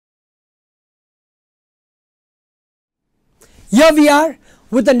Here we are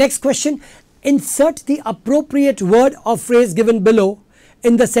with the next question. Insert the appropriate word or phrase given below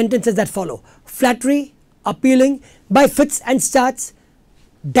in the sentences that follow. Flattery, appealing, by fits and starts,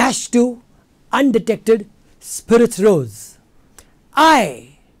 dash to, undetected, spirits rose.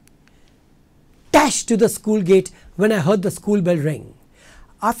 I dashed to the school gate when I heard the school bell ring.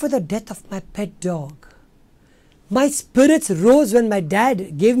 After the death of my pet dog, my spirits rose when my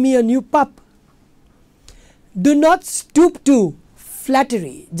dad gave me a new pup. Do not stoop to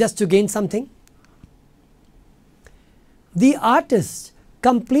flattery just to gain something. The artist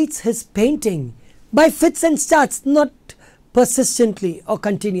completes his painting by fits and starts, not persistently or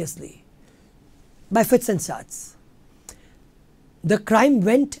continuously. By fits and starts. The crime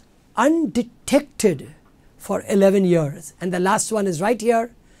went undetected for 11 years. And the last one is right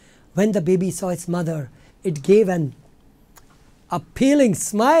here. When the baby saw its mother, it gave an appealing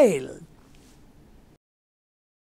smile.